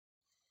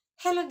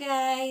Hello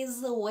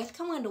guys,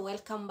 welcome and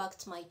welcome back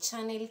to my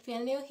channel. If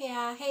you're new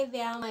here, hey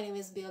there, my name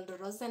is Build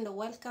Rose and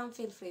welcome.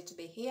 Feel free to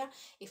be here.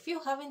 If you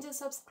haven't yet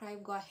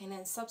subscribed, go ahead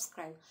and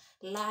subscribe,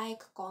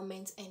 like,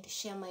 comment and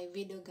share my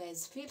video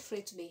guys. Feel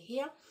free to be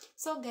here.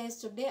 So guys,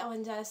 today I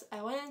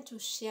wanted to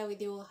share with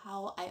you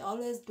how I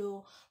always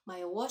do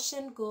my wash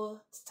and go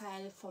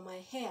style for my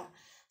hair.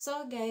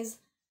 So guys,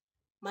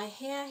 my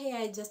hair here,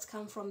 I just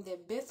come from the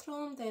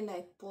bathroom, then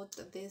I put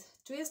this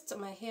twist.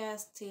 My hair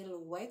is still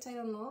wet, I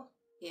don't know.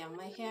 Yeah,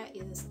 my hair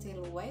is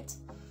still wet,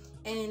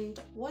 and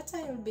what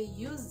I will be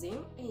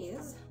using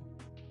is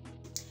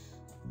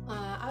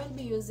I will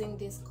be using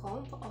this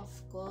comb. Of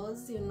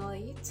course you know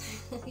it.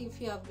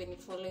 If you have been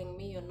following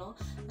me, you know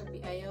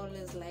I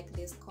always like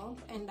this comb.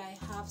 And I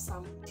have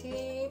some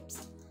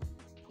clips.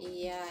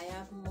 Yeah, I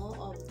have more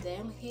of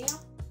them here,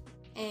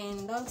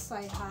 and also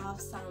I have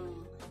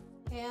some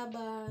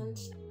hairband.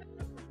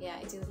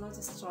 Yeah, it is not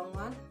a strong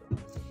one.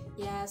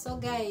 Yeah, so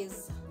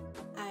guys,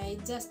 I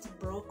just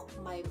broke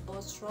my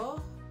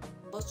bottle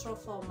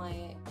for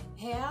my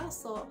hair.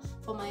 So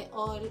for my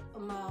oil,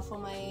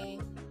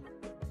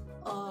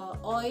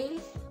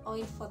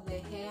 oil for the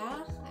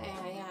hair,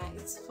 yeah,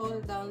 it's fall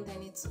down,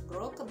 then it's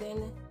broke.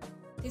 Then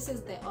this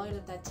is the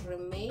oil that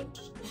remained.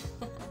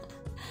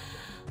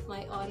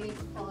 My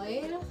olive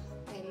oil.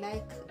 I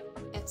like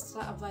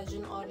extra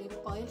virgin olive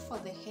oil for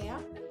the hair.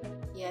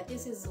 Yeah,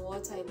 this is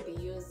what I'll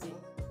be using.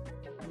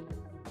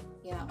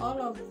 Yeah,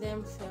 all of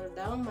them fell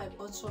down. My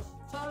bottle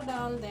fell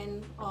down,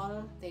 then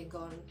all they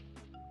gone,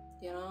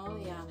 you know.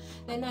 Yeah,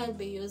 then I'll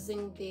be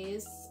using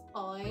this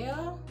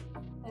oil.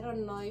 I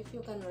don't know if you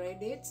can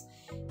read it.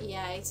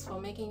 Yeah, it's for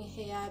making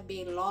hair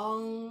be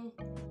long,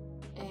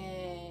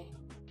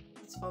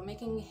 it's for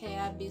making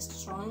hair be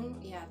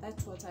strong. Yeah,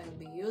 that's what I'll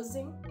be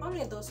using,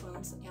 only those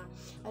ones. Yeah,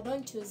 I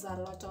don't use a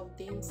lot of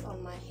things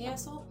on my hair.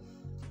 So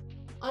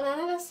on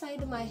another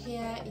side, my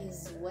hair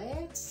is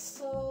wet,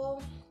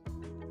 so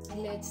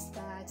let's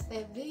start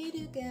the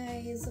video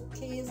guys.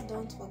 Please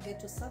don't forget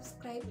to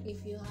subscribe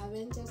if you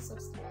haven't yet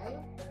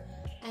subscribed.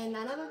 And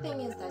another thing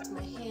is that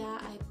my hair,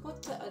 I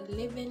put a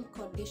leave-in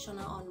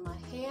conditioner on my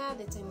hair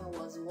the time I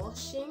was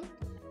washing.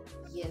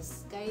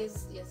 Yes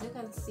guys, as you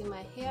can see,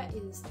 my hair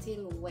is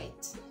still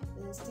wet.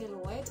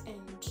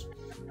 And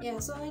yeah,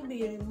 so I'll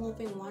be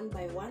removing one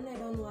by one. I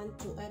don't want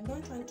to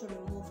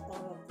remove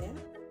all of them.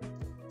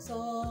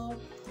 So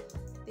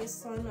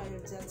this one I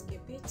will just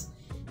keep it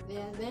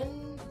there.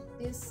 Then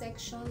this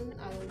section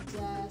I'll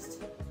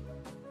just,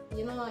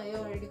 you know, I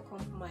already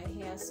combed my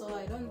hair, so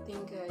I don't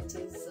think it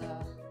is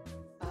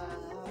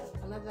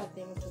another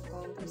thing to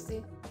comb. You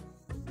see,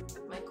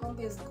 my comb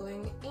is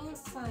going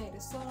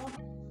inside, so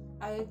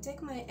I will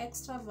take my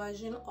extra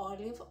virgin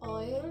olive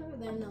oil,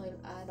 then I will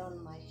add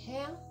on my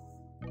hair.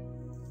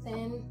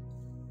 Then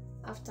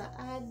after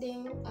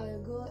adding, I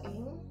will go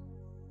in,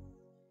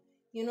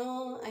 you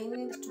know, I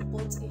need to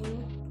put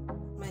in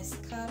my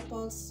scalp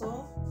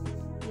also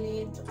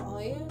need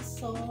oil,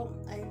 so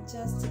I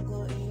just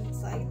go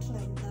inside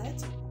like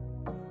that.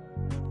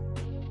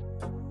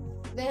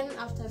 Then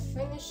after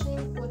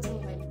finishing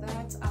putting like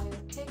that, I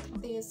will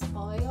take this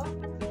oil.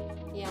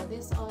 Yeah,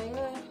 this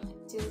oil,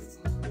 it is,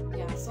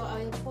 yeah, so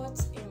I put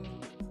in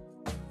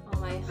on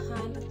my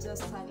hand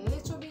just a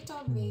little bit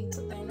of it,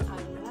 then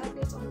I rub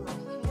it on my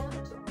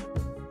hand.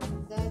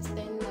 That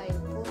then I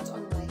put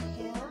on my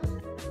hair.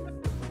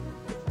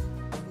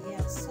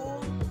 Yeah,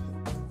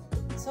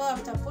 so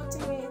after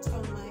putting it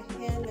on my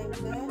hair like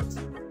that,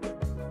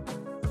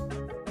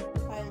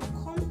 I'll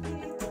comb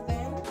it.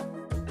 Then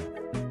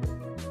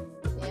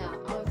yeah,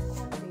 I'll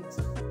comb it.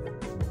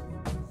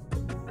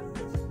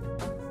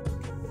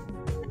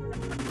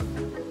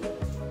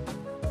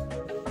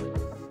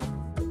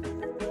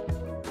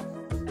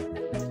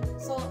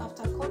 So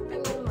after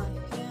combing in my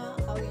hair,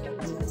 I will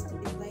just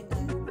divide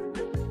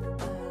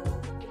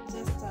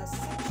just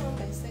section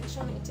by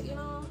section. It, you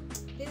know,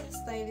 this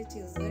style, it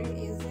is very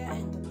easy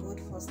and good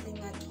for staying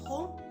at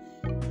home.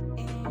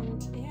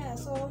 And yeah,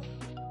 so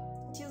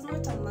it is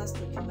not a must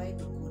to divide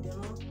the good, you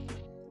know.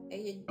 I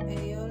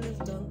always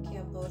don't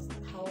care about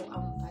how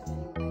I'm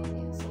patterning my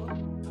hair, so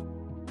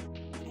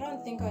I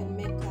don't think I'll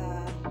make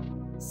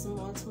a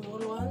small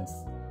ones.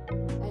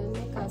 I'll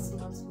make a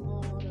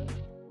small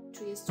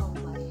twist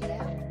of my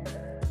hair.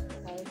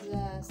 I'll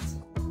just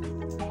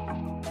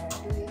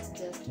do it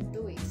just to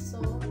do it. So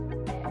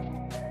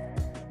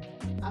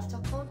after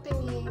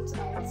combing it,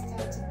 I will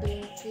start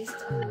doing twist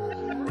on my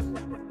hair.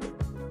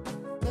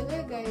 By the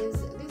way guys,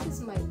 this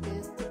is my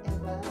best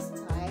ever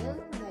style.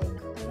 Like,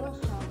 I don't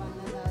have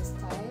another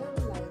style.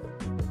 Like,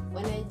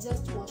 when I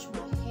just wash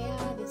my hair,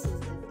 this is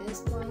the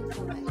best one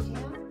for my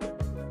hair,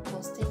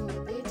 for staying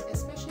with it,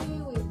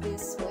 especially with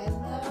this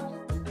weather.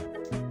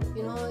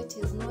 You know, it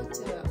is not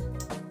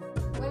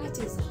when it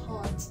is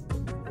hot,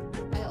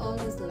 I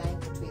always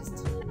like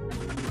twist.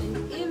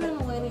 And even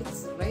when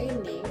it's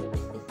raining,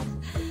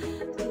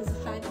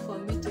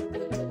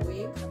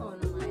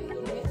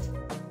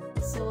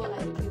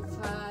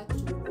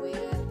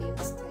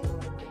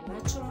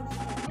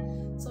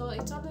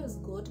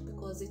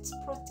 it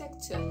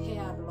protects your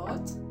hair a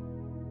lot.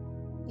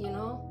 you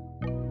know.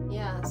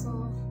 Yeah,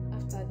 so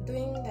after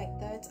doing like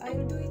that,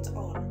 I'll do it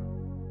all.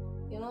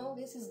 You know,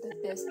 this is the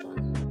best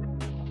one.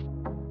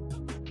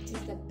 It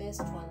is the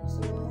best one.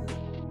 So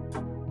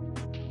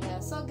yeah,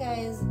 so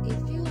guys,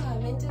 if you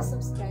haven't yet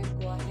subscribed,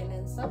 go ahead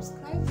and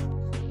subscribe,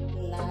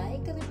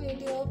 like the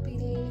video,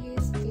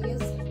 please,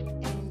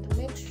 and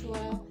make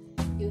sure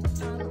you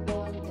turn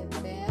on the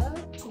bell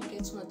to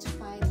get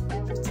notified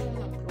every time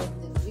I upload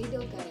the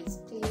video, guys.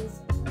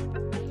 Please.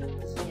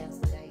 Yes,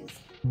 guys.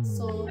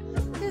 So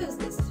this is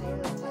the style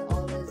that I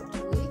always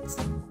do it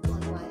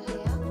on my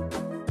hair,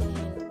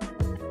 and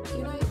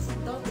you know, it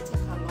don't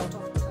take a lot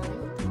of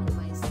time on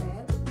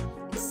myself.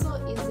 It's so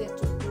easy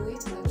to do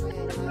it. That's why I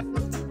love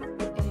it.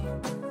 And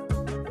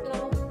you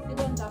know, you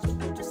don't have to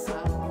go to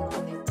salon all the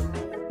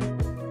time.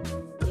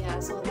 Yeah,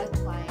 so that's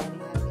why I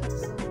love it.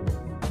 So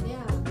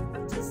yeah,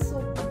 it is so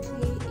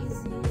quickly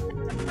easy.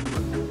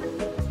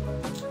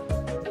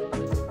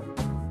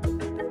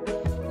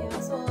 Yeah,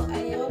 so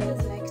I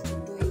always like to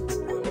do it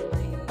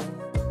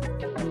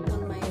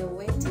on my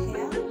wet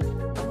hair. You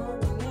know,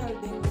 when you are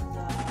doing it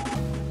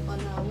on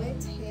a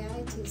wet hair,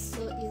 it is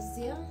so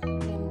easier and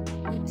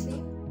quickly.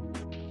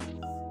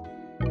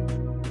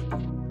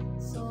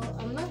 So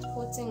I'm not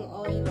putting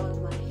oil on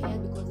my hair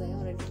because I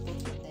already put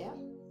it there,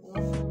 you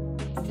know,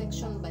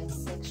 section by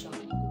section.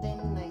 Then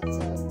I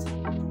just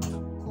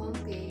comb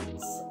it,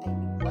 I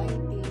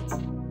divide it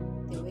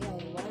the way I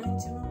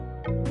want, you know.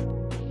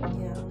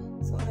 Yeah,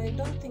 so I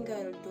don't think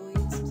I'll do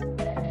it.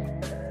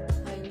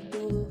 I'll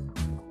do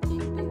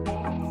big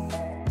ones.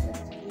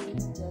 Just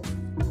do it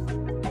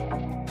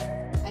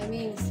I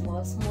mean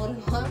small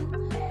one.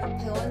 I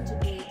want to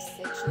do it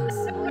sections,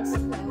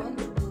 small. I want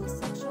to do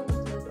section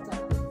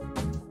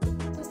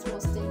just for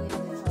staying in the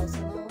house,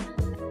 you know.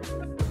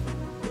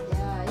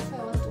 Yeah, if I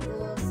want to go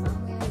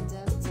somewhere,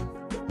 just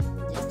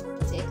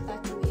take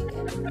that wig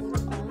and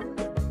put on.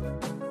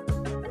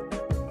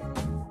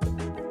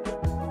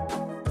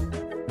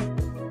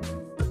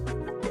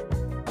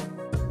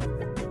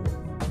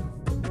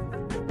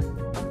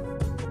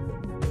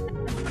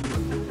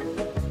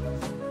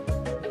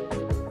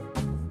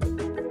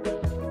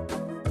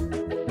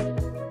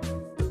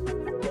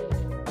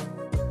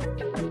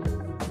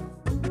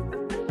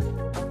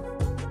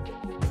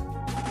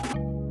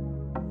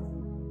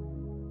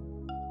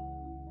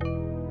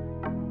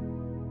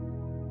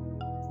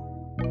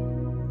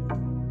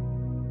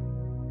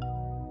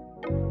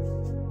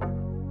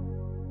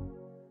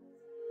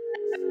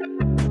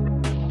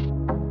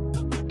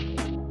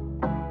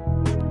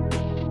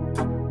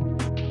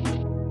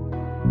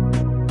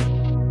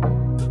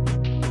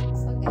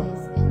 So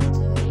guys,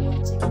 enjoy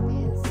watching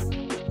this.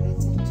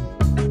 Let's enjoy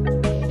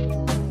together.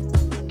 Let's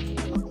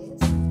enjoy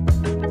this.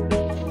 And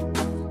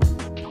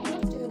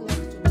what do you like to do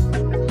with your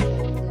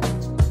hair when you're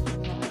at home? Which style do you like to put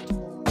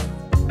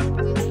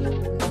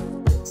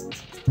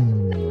on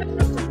your hair?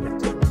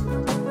 When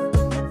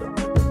you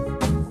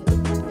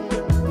put hair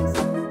like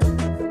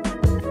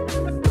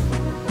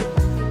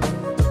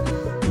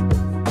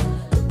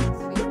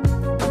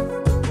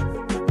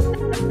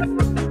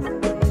this,